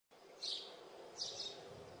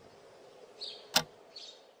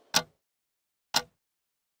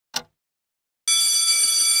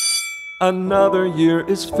Another year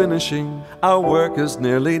is finishing, our work is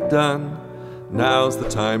nearly done. Now's the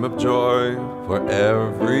time of joy for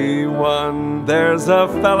everyone. There's a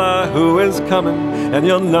fella who is coming, and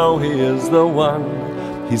you'll know he is the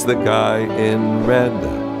one. He's the guy in red,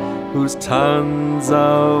 who's tons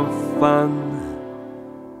of fun.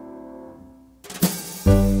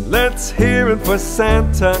 Let's hear it for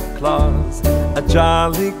Santa Claus, a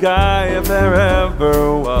jolly guy if there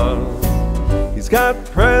ever was. He's got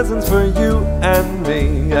presents for you and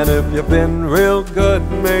me, and if you've been real good,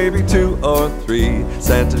 maybe 2 or 3.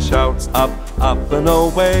 Santa shouts up, up and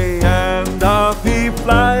away, and off he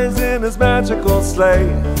flies in his magical sleigh.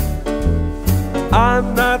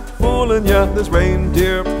 I'm not fooling ya, there's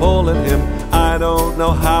reindeer pulling him. I don't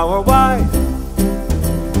know how or why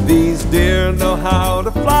these deer know how to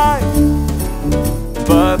fly,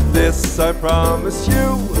 but this I promise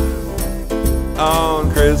you, on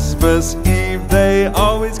Christmas Eve they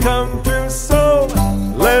always come through. So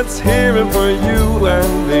let's hear it for you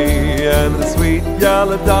and me, and the sweet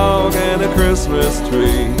yellow dog and a Christmas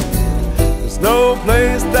tree. There's no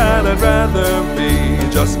place that I'd rather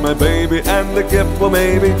be, just my baby and the gift, well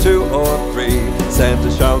maybe 2 or 3. Santa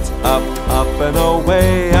shouts up, up and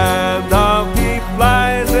away, and off he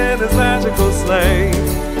flies in his magical sleigh.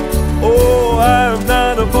 Oh, I'm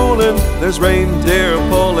not a foolin', there's reindeer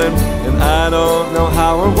pulling, and I don't know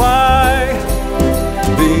how or why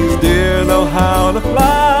these deer know how to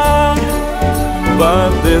fly, but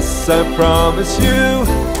this I promise you,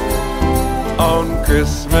 on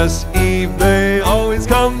Christmas Eve they always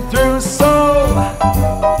come through. So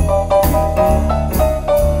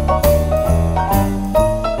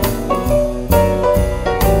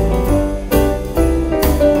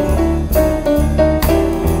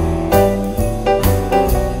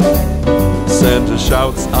Santa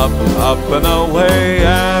shouts up, up and away,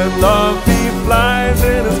 and off he flies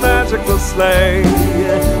in his magical sleigh.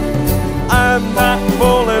 I'm not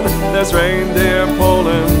fooling, there's reindeer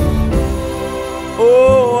pulling.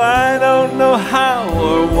 Oh, I don't know how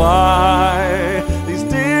or why these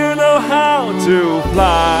deer know how to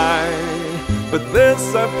fly, but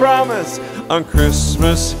this I promise, on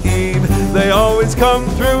Christmas Eve they always come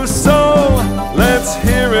through. So let's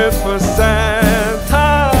hear it for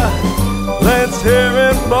Santa, let's hear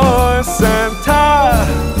it for Santa,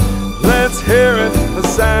 let's hear it for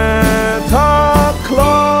Santa.